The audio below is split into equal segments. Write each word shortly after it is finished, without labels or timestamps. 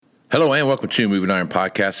Hello and welcome to Moving Iron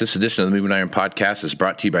Podcast. This edition of the Moving Iron Podcast is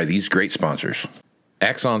brought to you by these great sponsors.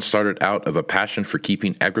 Axon started out of a passion for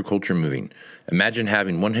keeping agriculture moving. Imagine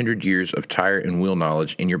having 100 years of tire and wheel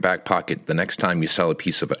knowledge in your back pocket the next time you sell a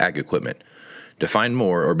piece of ag equipment. To find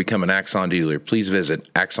more or become an Axon dealer, please visit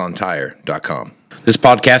axontire.com. This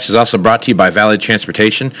podcast is also brought to you by Valley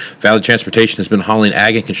Transportation. Valley Transportation has been hauling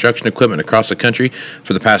ag and construction equipment across the country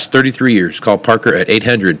for the past 33 years. Call Parker at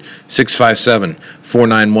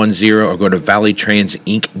 800-657-4910 or go to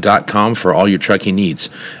valleytransinc.com for all your trucking needs.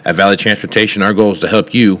 At Valley Transportation, our goal is to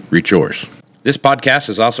help you reach yours. This podcast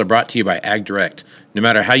is also brought to you by Ag Direct. No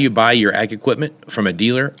matter how you buy your ag equipment, from a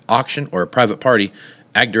dealer, auction, or a private party,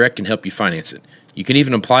 Ag Direct can help you finance it. You can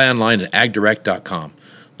even apply online at agdirect.com.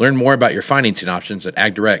 Learn more about your financing options at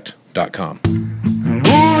agdirect.com.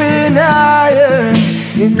 Moving higher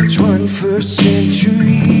in the 21st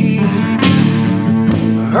century.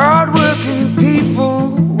 Hard-working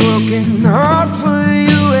people working hard for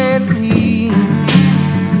you and me.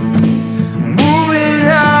 Moving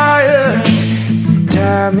higher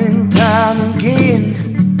time and time again.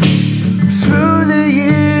 Through the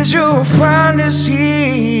years you'll find us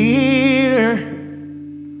here.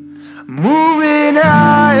 Moving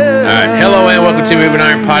higher. All right, hello and welcome to Moving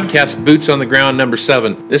Iron Podcast, Boots on the Ground, number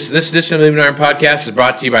 7. This edition of Moving Iron Podcast is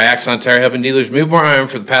brought to you by Axon Tire, helping dealers move more iron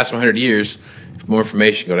for the past 100 years. For more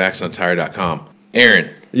information, go to axontire.com. Aaron.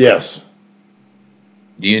 Yes.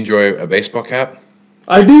 Do you enjoy a baseball cap?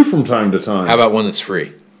 I do from time to time. How about one that's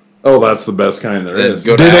free? Oh, that's the best kind there is.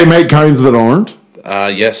 Do they make kinds that aren't?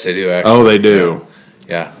 Yes, they do, actually. Oh, they do.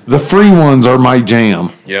 Yeah. The free ones are my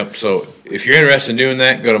jam. Yep, so if you're interested in doing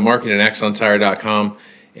that, go to marketing@axontire.com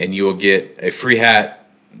and you will get a free hat.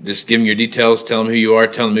 Just give them your details, tell them who you are,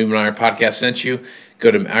 tell them Moving Iron Podcast sent you.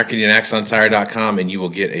 Go to marketing@axontire.com and you will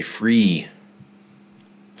get a free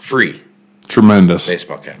Tremendous.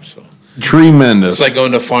 baseball cap. So Tremendous. it's like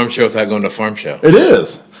going to a farm show without going to a farm show. It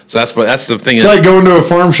is. So that's the thing. It's like going to a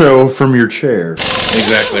farm show from your chair.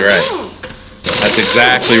 Exactly right. That's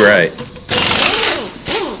exactly right.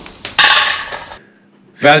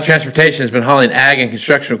 Valley Transportation has been hauling ag and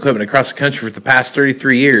construction equipment across the country for the past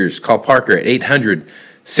 33 years. Call Parker at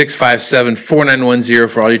 800-657-4910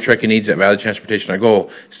 for all your trucking needs at Valley Transportation. Our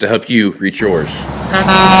goal is to help you reach yours.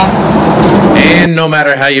 And no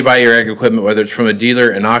matter how you buy your ag equipment, whether it's from a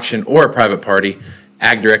dealer, an auction, or a private party,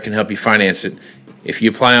 Ag Direct can help you finance it. If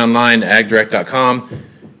you apply online at agdirect.com,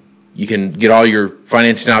 you can get all your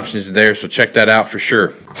financing options there, so check that out for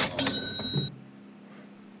sure.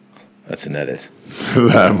 That's an edit.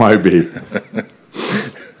 That might be.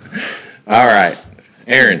 All right.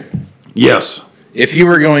 Aaron. Yes. If you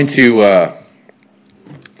were going to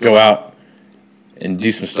go out and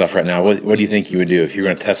do some stuff right now, what do you think you would do if you were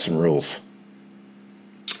going to test some rules?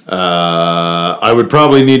 I would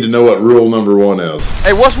probably need to know what rule number 1 is.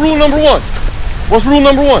 Hey, what's rule number 1? What's rule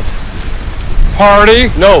number 1? Party?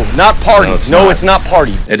 No, not party. No, it's not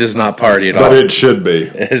party. It is not party at all. But it should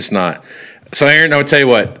be. It's not. So, Aaron, I'll tell you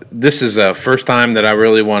what. This is the first time that I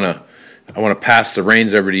really want to pass the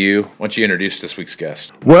reins over to you. Why don't you introduce this week's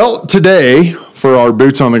guest? Well, today, for our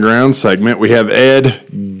Boots on the Ground segment, we have Ed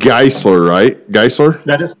Geihsler, right? Geihsler?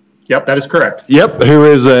 That is correct. Yep, who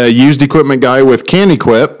is a used equipment guy with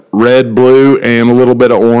Can-Equip, red, blue, and a little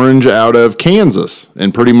bit of orange out of Kansas,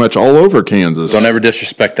 and pretty much all over Kansas. Don't ever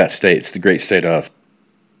disrespect that state. It's the great state of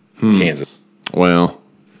Kansas. Well,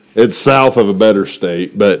 it's south of a better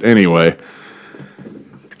state, but anyway.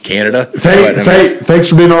 Canada. Thanks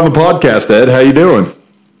for being on the podcast, Ed. How you doing?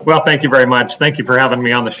 Well, thank you very much. Thank you for having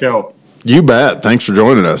me on the show. You bet. Thanks for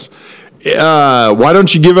joining us. Why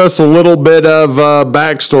don't you give us a little bit of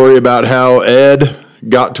backstory about how Ed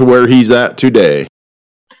got to where he's at today?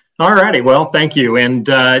 All righty. Well, thank you. And,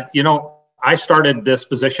 I started this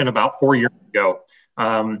position about 4 years ago.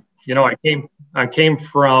 I came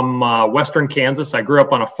from Western Kansas. I grew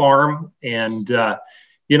up on a farm, and then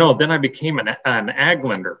I became an ag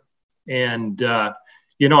lender. And,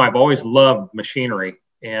 I've always loved machinery.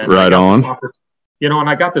 And right on. And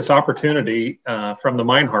I got this opportunity from the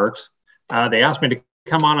Mineharts. They asked me to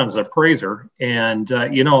come on as an appraiser. And,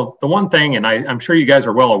 the one thing, and I'm sure you guys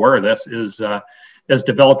are well aware of this, is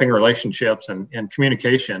developing relationships and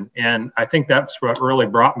communication. And I think that's what really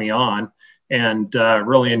brought me on, and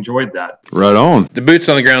really enjoyed that. Right on. The Boots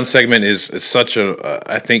on the Ground segment is such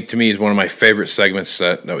I think to me is one of my favorite segments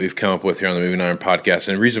that we've come up with here on the Moving Iron Podcast.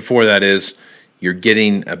 And the reason for that is you're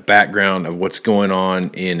getting a background of what's going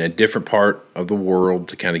on in a different part of the world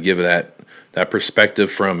to kind of give that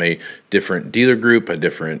perspective from a different dealer group, a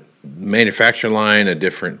different manufacturing line, a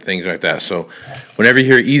different things like that. So whenever you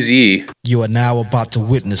hear Easy, You are now about to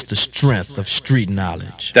witness the strength of street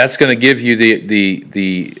knowledge. that's going to give you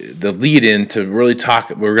the lead in to really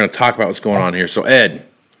talk. We're going to talk about what's going on here. So Ed,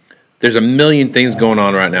 there's a million things going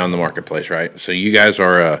on right now in the marketplace, right? So you guys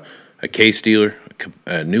are a Case dealer,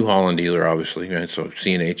 a New Holland dealer, obviously, right? So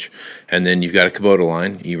CNH, and then you've got a Kubota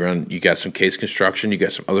line. You got some Case construction. You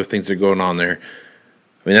got some other things that are going on there.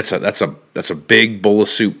 I mean, that's a big bowl of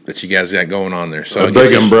soup that you guys got going on there. So a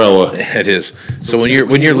big umbrella. It is. So when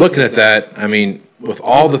you're looking at that, I mean, with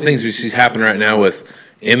all the things we see happen right now with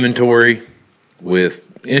inventory, with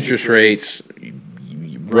interest rates,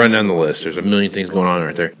 you run down the list. There's a million things going on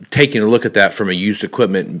right there. Taking a look at that from a used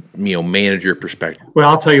equipment, manager perspective. Well,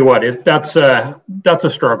 I'll tell you what, that's a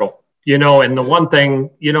struggle. And the one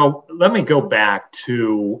thing, let me go back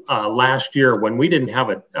to last year when we didn't have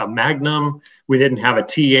a Magnum, we didn't have a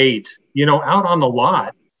T8, out on the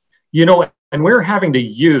lot, and we're having to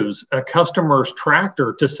use a customer's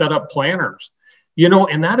tractor to set up planters,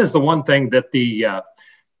 and that is the one thing that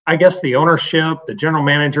I guess the ownership, the general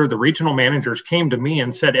manager, the regional managers came to me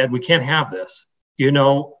and said, Ed, we can't have this.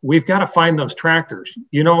 We've got to find those tractors,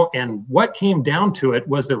 and what came down to it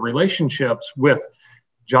was the relationships with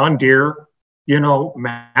John Deere,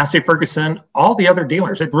 Massey Ferguson, all the other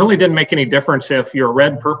dealers. It really didn't make any difference if you're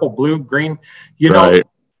red, purple, blue, green. Right.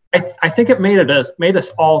 I think it made us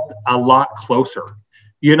all a lot closer,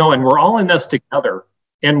 and we're all in this together.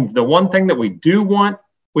 And the one thing that we do want,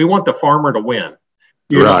 we want the farmer to win.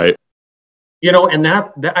 Right. And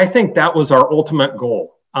that I think that was our ultimate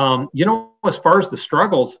goal. As far as the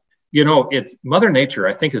struggles, it's Mother Nature,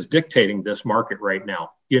 I think, is dictating this market right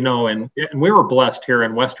now, and we were blessed here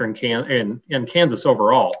in Western in Kansas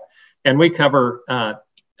overall. And we cover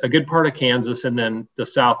a good part of Kansas and then the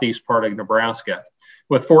southeast part of Nebraska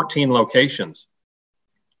with 14 locations.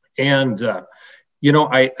 And, the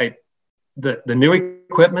new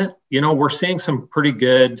equipment, we're seeing some pretty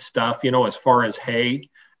good stuff, as far as hay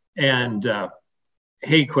and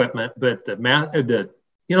hay equipment, but the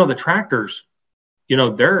tractors,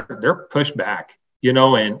 they're pushed back,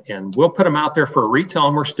 and we'll put them out there for retail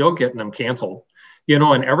and we're still getting them canceled,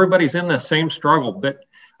 and everybody's in the same struggle. But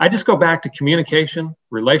I just go back to communication,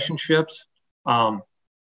 relationships, and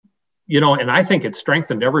I think it's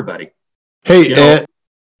strengthened everybody. Hey,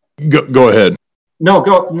 go ahead. No,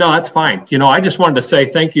 that's fine. I just wanted to say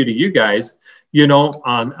thank you to you guys,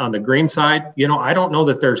 on the green side. I don't know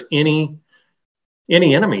that there's any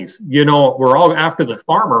enemies, we're all after the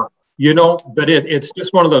farmer. But it's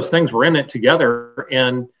just one of those things. We're in it together,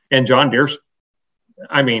 and John Deere's,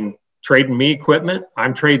 trading me equipment.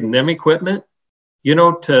 I'm trading them equipment,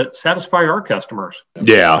 to satisfy our customers.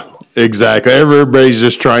 Yeah, exactly. Everybody's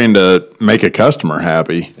just trying to make a customer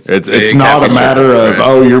happy. It's not a matter of,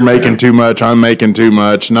 oh, you're making too much, I'm making too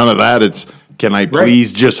much. None of that. It's, can I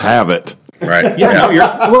please just have it? Right. Yeah.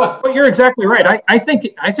 No, you're exactly right. I think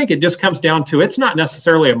it just comes down to, it's not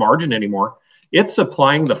necessarily a margin anymore. It's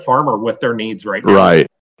supplying the farmer with their needs right now. Right.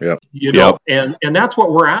 Yep. And that's what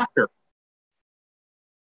we're after.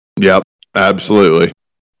 Yep. Absolutely.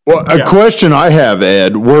 Well, a question I have,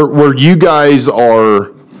 Ed, where you guys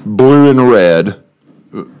are blue and red,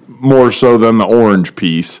 more so than the orange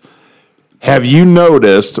piece, have you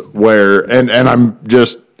noticed where, and I'm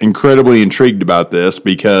just incredibly intrigued about this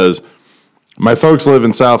because my folks live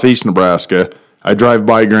in southeast Nebraska. I drive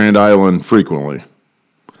by Grand Island frequently.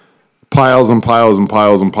 Piles and piles and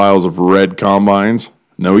piles and piles of red combines,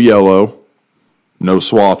 no yellow, no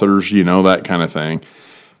swathers, that kind of thing.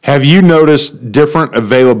 Have you noticed different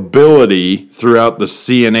availability throughout the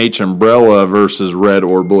CNH umbrella versus red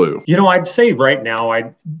or blue? I'd say right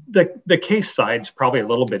now, the Case side's probably a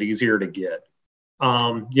little bit easier to get.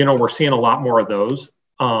 We're seeing a lot more of those.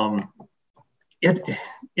 I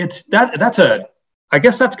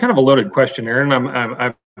guess that's kind of a loaded question, Aaron.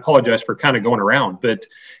 I apologize for kind of going around, but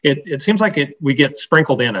it seems like we get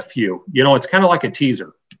sprinkled in a few. It's kind of like a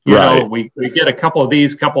teaser. We get a couple of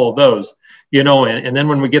these, couple of those. And then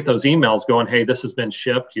when we get those emails going, hey, this has been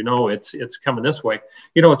shipped. It's coming this way.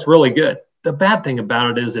 It's really good. The bad thing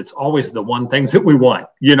about it is it's always the one things that we want.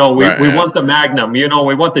 We want the Magnum. We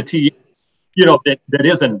want the T. That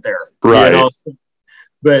isn't there. Right.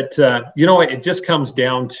 But it just comes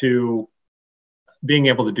down to being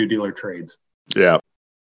able to do dealer trades. Yeah.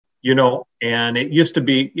 And it used to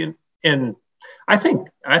be, and I think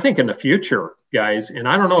in the future, guys, and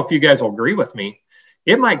I don't know if you guys will agree with me,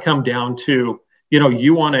 it might come down to,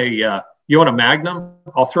 you want a Magnum,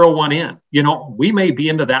 I'll throw one in. We may be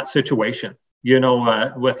into that situation,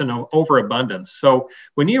 with an overabundance. So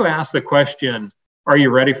when you ask the question, are you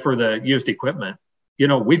ready for the used equipment?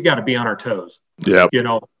 we've got to be on our toes, Yep.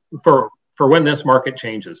 For when this market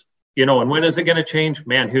changes, and when is it going to change?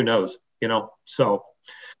 Man, who knows, so.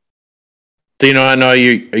 So, I know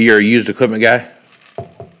you're a used equipment guy.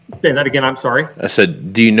 Say that again. I'm sorry. I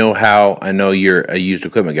said, do you know how I know you're a used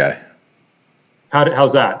equipment guy?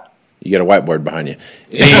 How's that? You got a whiteboard behind you.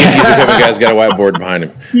 Any used equipment guy's got a whiteboard behind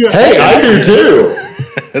him. Yeah. Hey, I do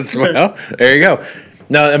too. Well, there you go.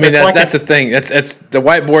 No, I mean that's the thing. That's the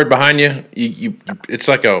whiteboard behind you. It's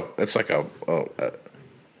like a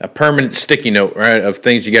permanent sticky note, right, of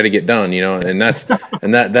things you got to get done, and that's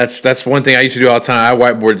one thing I used to do all the time. I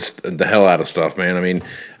whiteboard the hell out of stuff, man. I mean,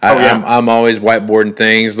 I'm always whiteboarding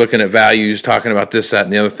things, looking at values, talking about this, that,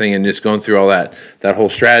 and the other thing, and just going through all that whole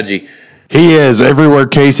strategy. He is. Everywhere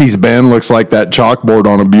Casey's been looks like that chalkboard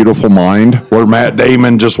on A Beautiful Mind, where Matt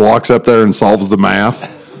Damon just walks up there and solves the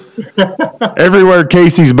math. Everywhere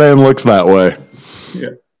Casey's been looks that way.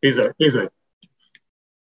 Yeah, he's a.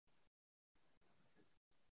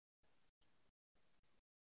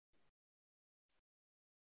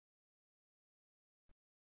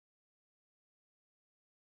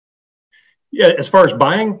 Yeah, as far as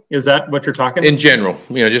buying, is that what you're talking? In general,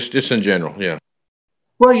 just in general, yeah.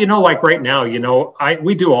 Well, like right now,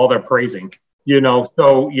 we do all the appraising,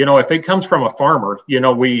 so, if it comes from a farmer,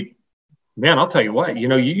 I'll tell you what,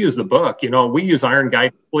 you use the book, we use Iron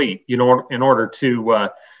Guide Fleet, in order to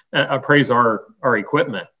appraise our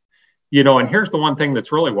equipment, and here's the one thing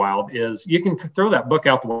that's really wild is you can throw that book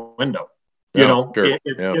out the window. Sure.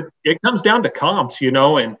 It comes down to comps,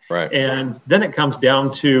 and right. And then it comes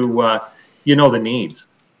down to, the needs.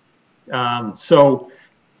 So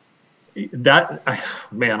that,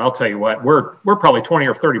 man, I'll tell you what, we're probably 20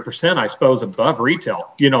 or 30%, I suppose, above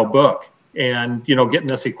retail, book and, getting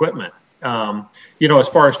this equipment. As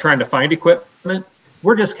far as trying to find equipment,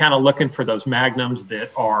 we're just kind of looking for those magnums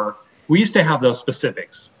we used to have those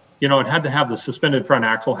specifics, it had to have the suspended front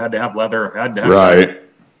axle, had to have leather, had to have. Right.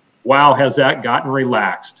 Wow. Has that gotten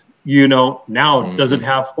relaxed? Now, does it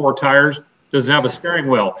have 4 tires? Does it have a steering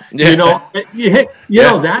wheel? Yeah. That's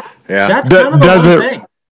kind of the one thing.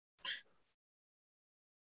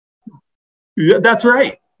 Yeah, that's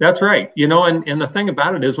right. That's right. And the thing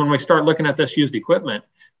about it is when we start looking at this used equipment,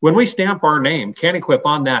 when we stamp our name, Can-Equip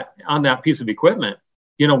on that piece of equipment,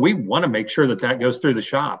 we want to make sure that goes through the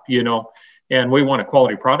shop, and we want a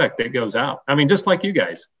quality product that goes out. I mean, just like you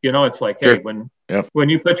guys, it's like, sure. Hey, when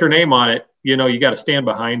you put your name on it, you got to stand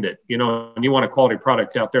behind it, and you want a quality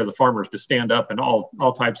product out there, the farmers to stand up in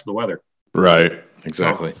all types of the weather. Right.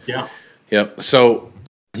 Exactly. So, yeah. Yep. So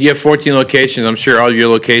you have 14 locations. I'm sure all your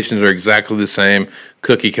locations are exactly the same,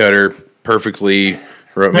 cookie cutter, perfectly.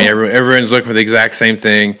 I mean, everyone's looking for the exact same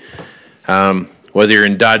thing. Whether you're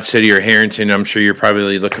in Dodge City or Harrington, I'm sure you're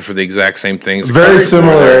probably looking for the exact same things. Very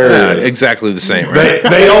similar areas. Exactly the same, right?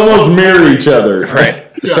 They almost mirror each other. Right.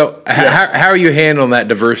 Yeah. So how are you handling that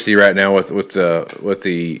diversity right now with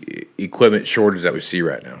the equipment shortage that we see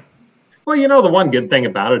right now? Well, the one good thing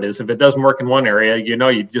about it is if it doesn't work in one area,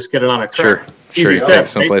 you just get it on a truck. Sure. You take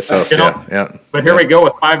someplace else. Yeah. But here we go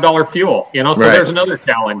with $5 fuel. So right. There's another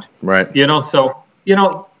challenge. Right. So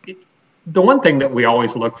the one thing that we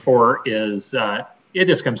always look for is it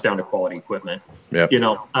just comes down to quality equipment. Yeah.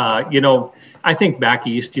 I think back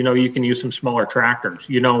east, you can use some smaller tractors.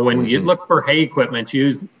 When you look for hay equipment,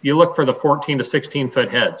 you look for the 14 to 16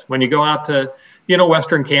 foot heads. When you go out to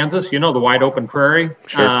western Kansas, the wide open prairie,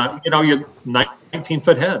 sure. You're 19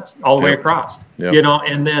 foot heads all the way across. Yep.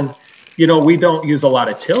 and then we don't use a lot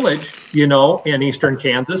of tillage, in eastern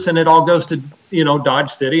Kansas, and it all goes to,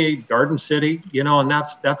 Dodge City, Garden City, and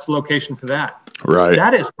that's the location for that. Right.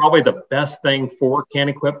 That is probably the best thing for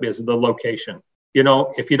Can-Equip is the location.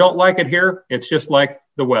 If you don't like it here, it's just like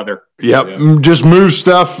the weather. Yep. Just move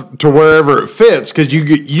stuff to wherever it fits because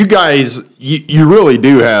you guys, you really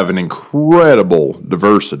do have an incredible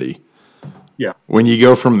diversity. Yeah. When you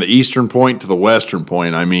go from the eastern point to the western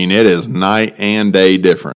point, I mean, it is night and day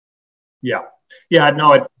different. Yeah. Yeah.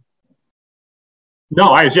 No,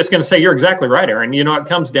 I was just going to say you're exactly right, Aaron. It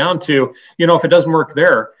comes down to, if it doesn't work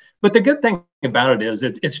there. But the good thing about it is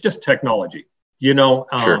it's just technology,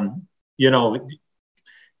 Sure.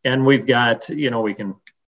 And we've got, we can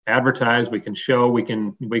advertise, we can show, we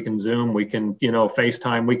can Zoom, we can,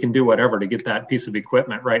 FaceTime, we can do whatever to get that piece of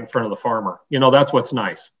equipment right in front of the farmer. That's what's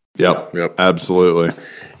nice. Yep. Absolutely.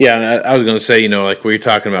 Yeah. I was going to say, like we were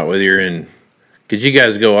talking about whether you're in, could you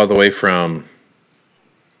guys go all the way from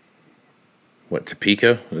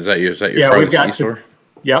Topeka? Is that your farthest east store?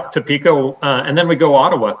 Yep, Topeka, and then we go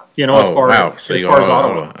Ottawa, as far as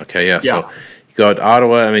Ottawa. Okay, yeah. So you go to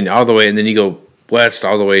Ottawa, all the way, and then you go west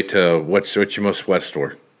all the way to what's your most west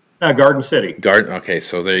store? Garden City. Okay,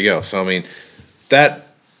 so there you go. So I mean, that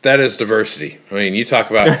is diversity. I mean, you talk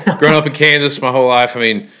about growing up in Kansas my whole life. I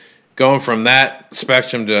mean, going from that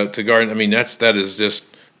spectrum to Garden. I mean, that is just.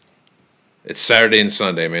 It's Saturday and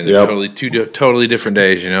Sunday, man. They're totally different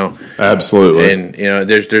days, you know. Absolutely. And you know,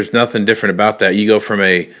 there's nothing different about that. You go from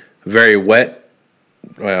a very wet,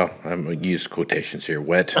 well, I'm going to use quotations here,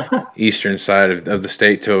 wet eastern side of the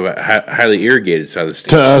state to a highly irrigated side of the state.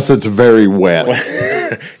 To us, it's very wet.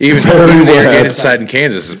 Even the irrigated side in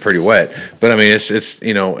Kansas is pretty wet. But I mean, it's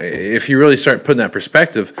you know, if you really start putting that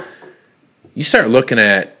perspective, you start looking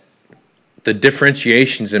at the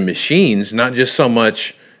differentiations in machines, not just so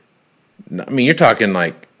much. I mean, you're talking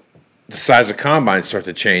like the size of combines start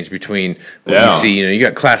to change between what you see. You know, you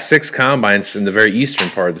got Class 6 combines in the very eastern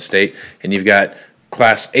part of the state, and you've got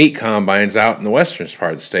Class 8 combines out in the western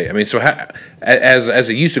part of the state. I mean, so as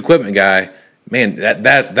a used equipment guy, man,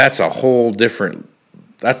 that's a whole different.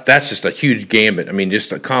 That's just a huge gambit. I mean,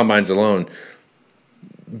 just the combines alone,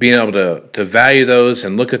 being able to value those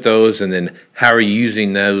and look at those, and then how are you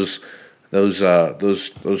using those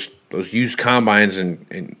used combines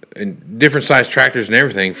and different size tractors and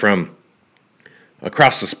everything from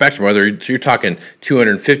across the spectrum, whether you're talking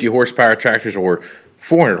 250 horsepower tractors or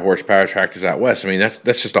 400 horsepower tractors out west. I mean, that's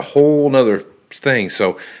just a whole nother thing.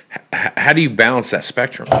 So how do you balance that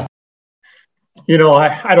spectrum? You know,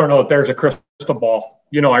 I don't know if there's a crystal ball.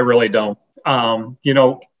 You know, I really don't. You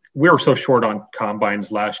know, we were so short on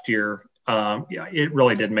combines last year. Yeah, it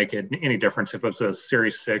really didn't make any difference if it was a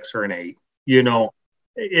Series 6 or an 8. You know,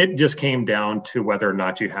 it just came down to whether or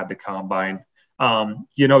not you had the combine.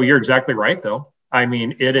 You know, you're exactly right, though. I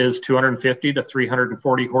mean, it is 250 to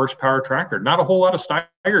 340 horsepower tractor. Not a whole lot of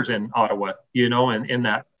Steigers in Ottawa, you know, and in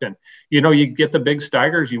that. And, you know, you get the big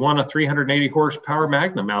Steigers, you want a 380 horsepower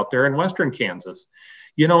Magnum out there in western Kansas.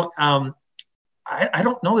 You know, I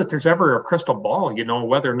don't know that there's ever a crystal ball, you know,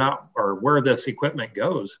 whether or not or where this equipment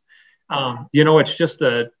goes. You know, it's just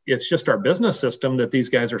our business system that these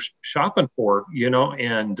guys are shopping for, you know,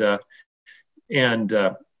 and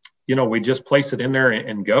you know, we just place it in there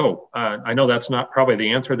and go. I know that's not probably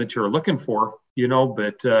the answer that you're looking for, you know,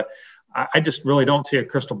 but I just really don't see a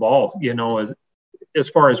crystal ball, you know, as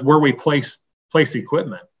far as where we place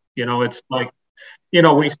equipment. You know, it's like, you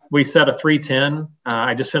know, we set a 310.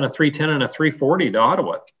 I just sent a 310 and a 340 to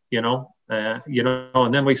Ottawa, you know,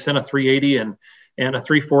 and then we sent a 380 and a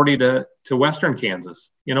 340 to western Kansas.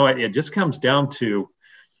 You know, it just comes down to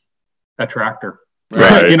a tractor.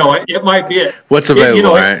 Right. You know, it might be what's available, you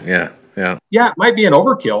know, right? Yeah. Yeah, it might be an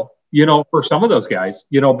overkill, you know, for some of those guys,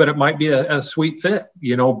 you know, but it might be a sweet fit,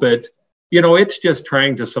 you know, but, you know, it's just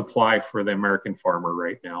trying to supply for the American farmer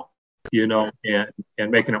right now, you know,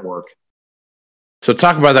 and making it work. So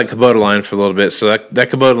talk about that Kubota line for a little bit. So that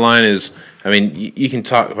Kubota line is, I mean, you can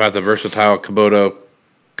talk about the versatile Kubota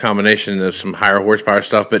combination of some higher horsepower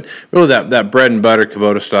stuff, but really that bread and butter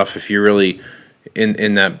Kubota stuff, if you're really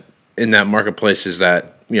in that marketplace, is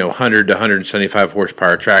that, you know, 100 to 175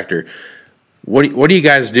 horsepower tractor. What are you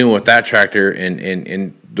guys doing with that tractor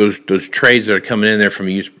and those trades that are coming in there from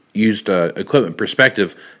a used equipment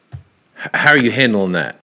perspective? How are you handling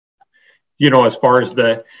that? You know, as far as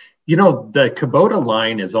the Kubota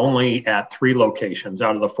line is only at 3 locations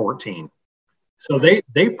out of the 14. So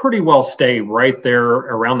they pretty well stay right there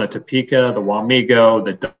around the Topeka, the Wamego,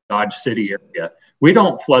 the Dodge City area. We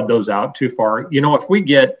don't flood those out too far. You know,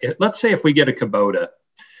 let's say if we get a Kubota,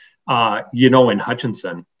 you know, in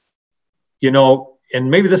Hutchinson, you know, and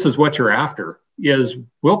maybe this is what you're after, is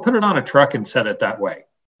we'll put it on a truck and set it that way,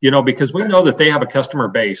 you know, because we know that they have a customer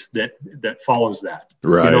base that follows that,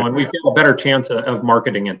 right? You know, and we've got a better chance of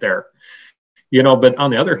marketing it there. You know, but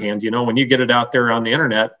on the other hand, you know, when you get it out there on the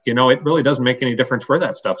internet, you know, it really doesn't make any difference where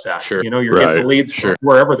that stuff's at. Sure. You know, you're getting the leads from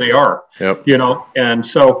wherever they are. Yep. You know, and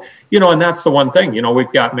so, you know, and that's the one thing, you know,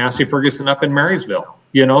 we've got Massey Ferguson up in Marysville,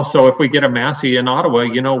 you know, so if we get a Massey in Ottawa,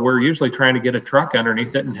 you know, we're usually trying to get a truck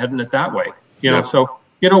underneath it and heading it that way, you know, so,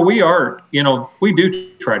 you know, we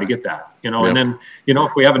do try to get that, you know, and then, you know,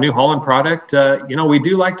 if we have a New Holland product, you know, we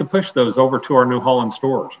do like to push those over to our New Holland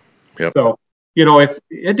stores. Yep. So, you know, if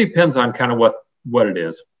it depends on kind of what it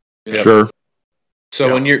is. Yep. Sure.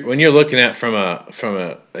 So when you're looking at from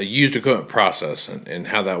a used equipment process and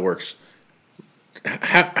how that works,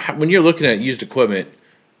 when you're looking at used equipment,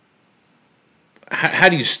 how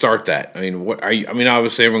do you start that? I mean, what are you? I mean,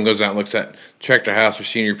 obviously everyone goes out and looks at Tractor House or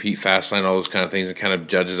Senior Pete Fastline, all those kind of things, and kind of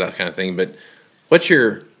judges that kind of thing. But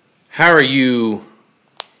how are you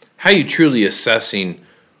truly assessing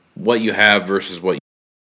what you have versus what?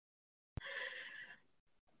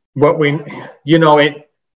 Right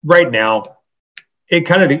now, It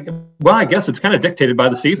kind of, well, I guess it's kind of dictated by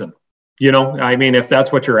the season. I mean, if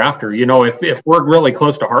that's what you're after, if we're really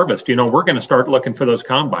close to harvest, we're going to start looking for those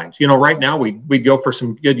combines. Right now we go for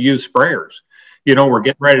some good used sprayers. We're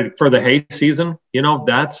getting ready for the hay season.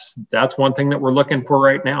 That's one thing that we're looking for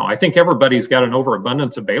right now. I think everybody's got an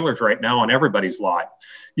overabundance of balers right now on everybody's lot,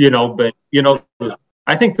 but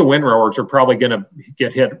I think the windrowers are probably going to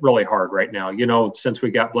get hit really hard right now, since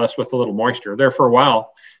we got blessed with a little moisture there for a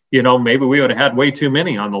while. Maybe we would have had way too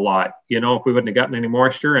many on the lot, if we wouldn't have gotten any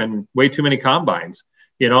moisture, and way too many combines.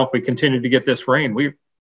 If we continued to get this rain,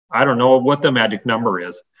 I don't know what the magic number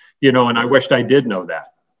is, and I wished I did know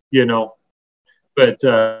that, but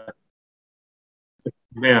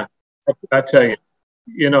man, I tell you,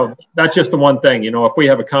 that's just the one thing, if we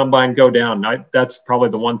have a combine go down, that's probably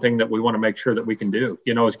the one thing that we want to make sure that we can do,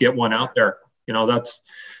 is get one out there.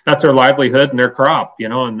 That's their livelihood and their crop,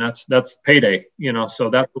 and that's payday, so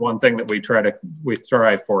that's the one thing that we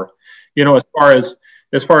strive for, as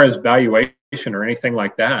far as valuation or anything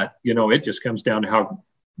like that, it just comes down to how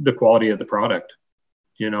the quality of the product,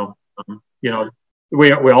 we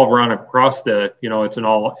all run across it's an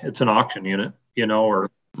auction unit, or,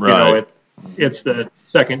 right. It's the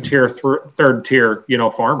second tier, third tier,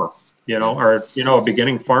 farmer, or, a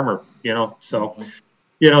beginning farmer, so,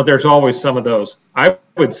 there's always some of those. I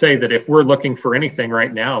would say that if we're looking for anything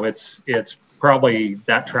right now, it's probably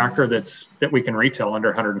that tractor that we can retail under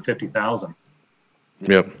 150,000.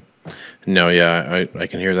 Yep. No, yeah, I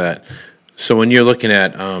can hear that. So when you're looking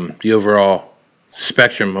at the overall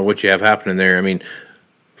spectrum of what you have happening there, I mean,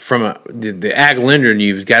 from the ag lender,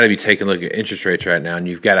 you've got to be taking a look at interest rates right now, and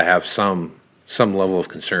you've got to have some level of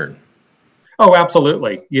concern. Oh,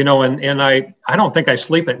 absolutely. And I don't think I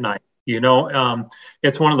sleep at night.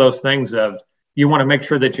 It's one of those things of, you want to make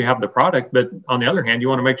sure that you have the product, but on the other hand, you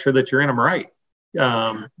want to make sure that you're in them right.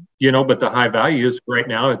 But the high values right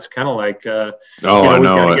now, it's kind of like, I we know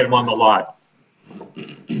got to it. get them on the lot.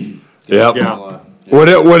 Yep. Yeah.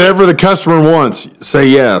 Whatever the customer wants, say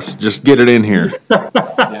yes. Just get it in here.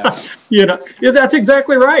 That's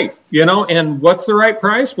exactly right. And what's the right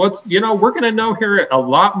price? We're going to know here a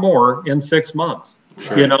lot more in 6 months.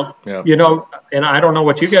 Sure. And I don't know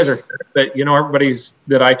what you guys are hearing, but everybody's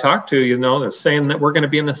that I talk to, they're saying that we're going to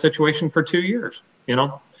be in this situation for 2 years.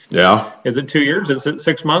 Yeah. Is it 2 years? Is it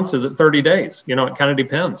 6 months? Is it 30 days? It kind of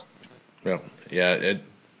depends. Well,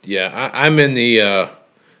 I'm in the.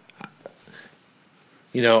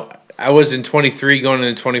 I was in 23 going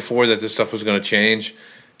into 24 that this stuff was going to change,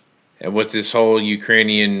 and with this whole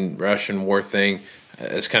Ukrainian-Russian war thing,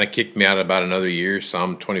 it's kind of kicked me out about another year. So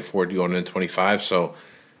I'm 24 going into 25. So,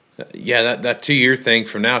 that 2 year thing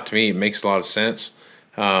from now, to me, it makes a lot of sense.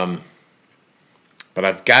 But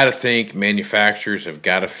I've got to think manufacturers have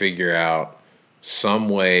got to figure out some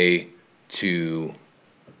way to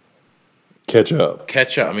catch up.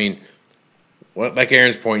 I mean, like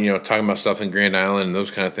Aaron's point, talking about stuff in Grand Island and those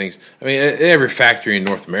kind of things. I mean, every factory in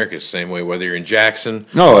North America is the same way, whether you're in Jackson,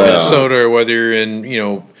 Minnesota, or whether you're in,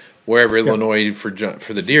 wherever Illinois for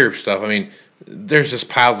the deer stuff. I mean, there's just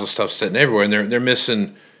piles of stuff sitting everywhere, and they're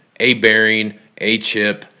missing a bearing, a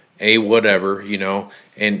chip, a whatever,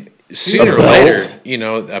 and sooner or later,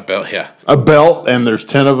 a belt, a belt, and there's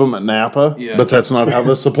 10 of them at Napa, but that's not how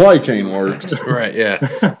the supply chain works. Right?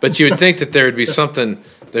 Yeah, but you would think that there would be something.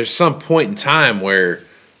 There's some point in time where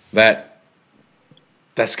that's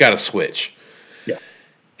got to switch. Yeah,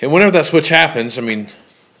 and whenever that switch happens, I mean,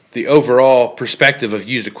 the overall perspective of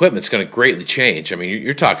used equipment is going to greatly change. I mean,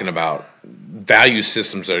 you're talking about value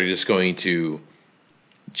systems that are just going to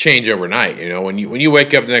change overnight. When you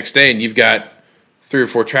wake up the next day and you've got 3 or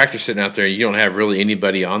 4 tractors sitting out there, and you don't have really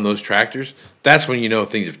anybody on those tractors, that's when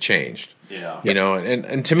things have changed. Yeah.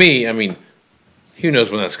 And to me, I mean, who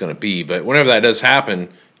knows when that's going to be, but whenever that does happen,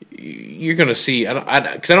 you're going to see,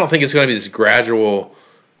 because I don't think it's going to be this gradual,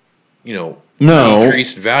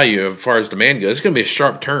 increased value as far as demand goes. It's going to be a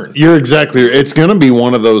sharp turn. You're exactly right. It's going to be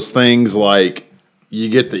one of those things like you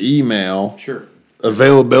get the email. Sure.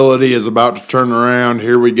 Availability is about to turn around.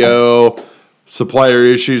 Here we go. Supplier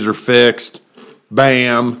issues are fixed.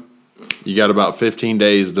 Bam. You got about 15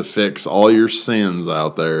 days to fix all your sins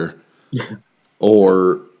out there,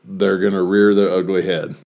 or they're going to rear their ugly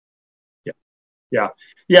head. Yeah.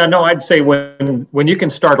 No, I'd say when you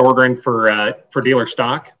can start ordering for dealer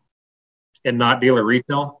stock and not dealer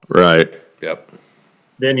retail, right? Yep.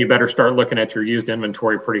 Then you better start looking at your used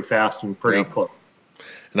inventory pretty fast and pretty close.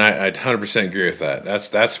 And I 100% agree with that.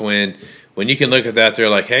 That's when you can look at that, they're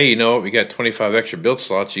like, hey, we got 25 extra build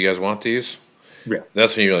slots. You guys want these? Yeah.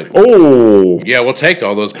 That's when you're like, oh, yeah, we'll take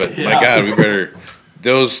all those, but my God, we better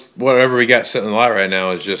those whatever we got sitting in the lot right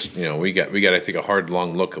now is just we got to take a hard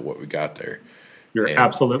long look at what we got there. You're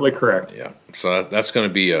absolutely correct. Yeah, so that's going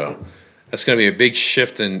to be a big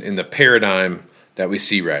shift in the paradigm that we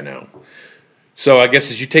see right now. So I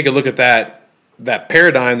guess as you take a look at that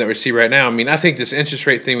paradigm that we see right now, I mean, I think this interest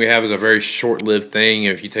rate thing we have is a very short-lived thing.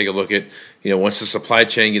 If you take a look at, once the supply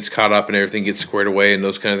chain gets caught up and everything gets squared away and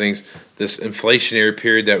those kind of things, this inflationary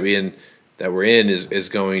period that we're in is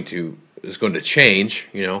going to change,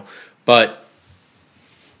 But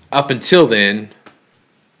up until then,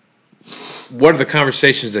 what are the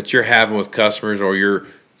conversations that you're having with customers or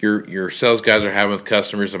your sales guys are having with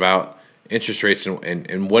customers about interest rates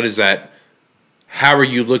and what is that? How are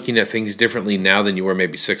you looking at things differently now than you were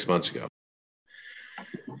maybe 6 months ago?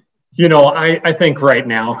 I think right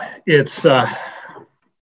now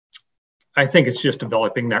I think it's just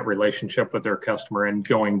developing that relationship with their customer and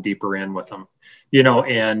going deeper in with them,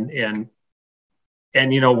 and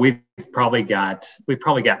we've probably got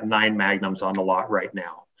 9 Magnums on the lot right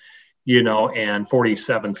now, and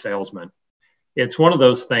 47 salesmen. It's one of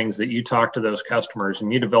those things that you talk to those customers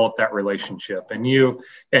and you develop that relationship and you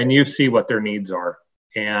see what their needs are.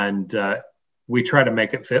 And we try to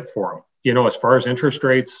make it fit for them. As far as interest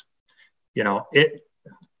rates,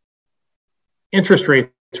 interest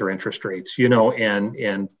rates are interest rates,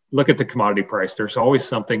 and look at the commodity price. There's always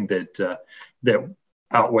something that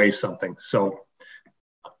outweighs something. So,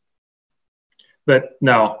 but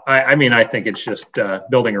no, I think it's just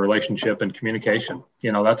building a relationship and communication.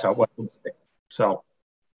 That's how it was. So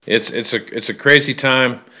it's a crazy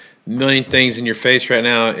time, a million things in your face right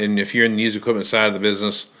now. And if you're in the used equipment side of the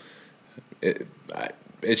business,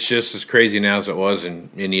 it's just as crazy now as it was in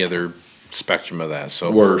any other spectrum of that.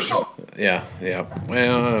 So worse. Yeah.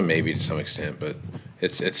 Well, maybe to some extent, but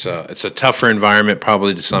it's a tougher environment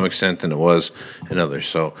probably to some extent than it was in others.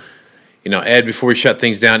 So, Ed, before we shut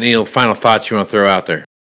things down, any final thoughts you want to throw out there?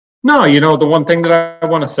 No, the one thing that I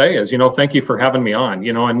want to say is, thank you for having me on,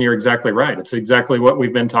 and you're exactly right. It's exactly what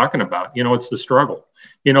we've been talking about. It's the struggle,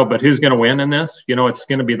 but who's going to win in this? It's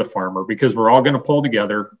going to be the farmer because we're all going to pull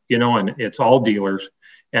together, and it's all dealers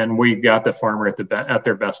and we got the farmer at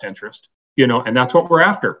their best interest, and that's what we're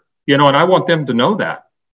after, and I want them to know that,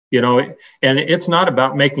 and it's not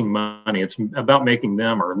about making money. It's about making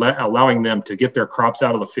them or allowing them to get their crops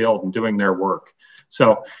out of the field and doing their work.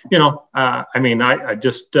 So, I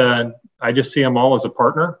just see them all as a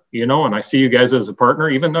partner, and I see you guys as a partner,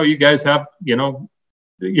 even though you guys have, the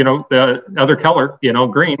other color,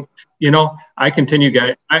 green, I continue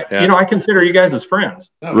guys, I consider you guys as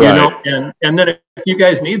friends, right. And then if you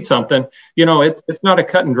guys need something, it's not a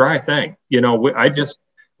cut and dry thing.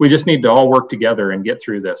 We just need to all work together and get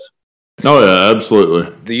through this. Oh yeah, absolutely.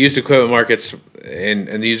 The used equipment markets and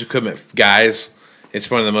the used equipment guys, it's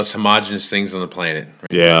one of the most homogenous things on the planet.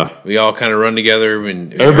 Right? Yeah. We all kind of run together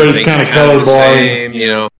and everybody's kind of colorblind.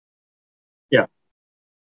 Yeah.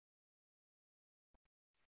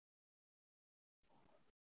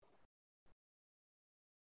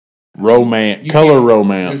 Color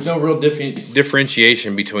romance. There's no real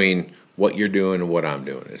differentiation between what you're doing and what I'm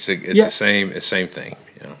doing. It's the same thing.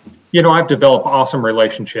 I've developed awesome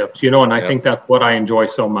relationships, and I think that's what I enjoy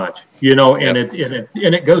so much, and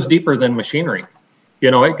it goes deeper than machinery.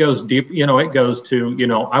 It goes deep, it goes to,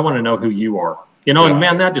 I want to know who you are, and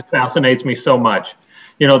man, that just fascinates me so much,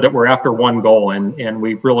 that we're after one goal and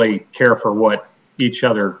we really care for what each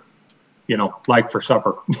other, like for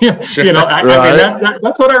supper, Sure. I mean,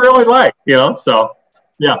 that's what I really like, so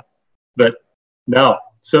yeah, but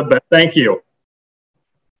thank you.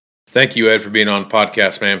 Thank you, Ed, for being on the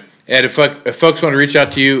podcast, man. Ed, if folks want to reach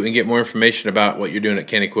out to you and get more information about what you're doing at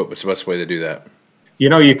Can Equip, what's the best way to do that?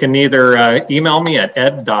 You can either email me at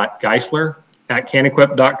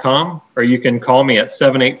ed.geihsler@canequip.com, or you can call me at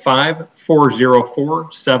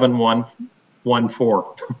 785-404-7114.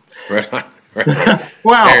 Right on.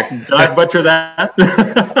 Wow, did I butcher that?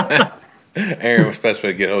 Aaron, what's the best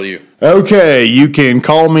way to get hold of you? Okay, you can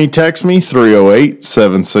call me, text me,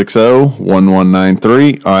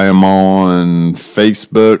 308-760-1193. I am on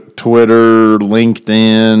Facebook, Twitter,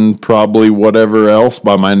 LinkedIn, probably whatever else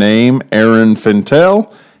by my name, Aaron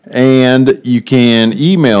Fintel. And you can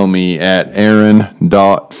email me at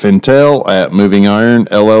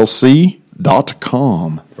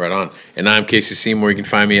aaron.fintel@movingironllc.com. Right on. And I'm Casey Seymour. You can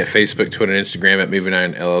find me at Facebook, Twitter, and Instagram at Moving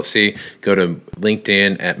Iron LLC. Go to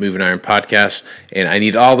LinkedIn at Moving Iron Podcast. And I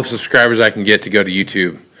need all the subscribers I can get to go to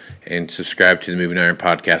YouTube and subscribe to the Moving Iron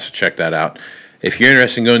Podcast. So check that out. If you're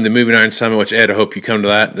interested in going to the Moving Iron Summit, which Ed, I hope you come to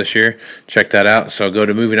that this year, check that out. So go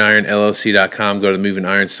to movingironllc.com, go to the Moving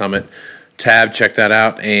Iron Summit tab, check that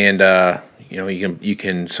out. And You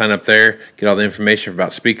can sign up there, get all the information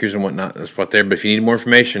about speakers and whatnot. That's what there. But if you need more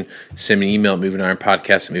information, send me an email at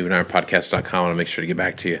movingironpodcast@movingironpodcast.com, and I'll make sure to get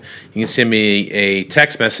back to you. You can send me a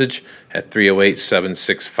text message at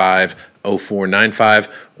 308-765-0495,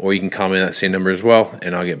 or you can call me on that same number as well,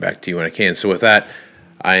 and I'll get back to you when I can. So with that,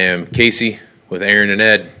 I am Casey with Aaron and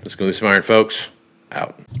Ed. Let's go do some iron, folks.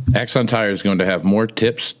 Out. Axon Tire is going to have more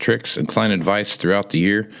tips, tricks, and client advice throughout the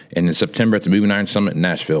year, and in September at the Moving Iron Summit in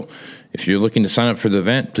Nashville. If you're looking to sign up for the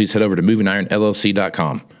event, please head over to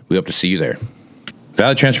movingironllc.com. We hope to see you there.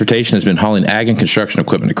 Valley Transportation has been hauling ag and construction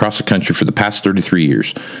equipment across the country for the past 33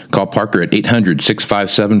 years. Call Parker at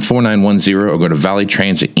 800-657-4910 or go to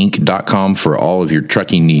valleytransitinc.com for all of your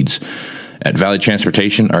trucking needs. At Valley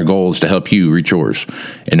Transportation, our goal is to help you reach yours.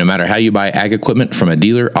 And no matter how you buy ag equipment from a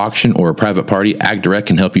dealer, auction, or a private party, AgDirect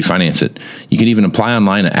can help you finance it. You can even apply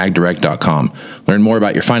online at agdirect.com. Learn more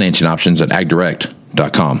about your financing options at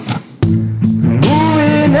agdirect.com.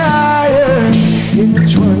 Moving higher in the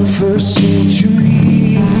 21st century.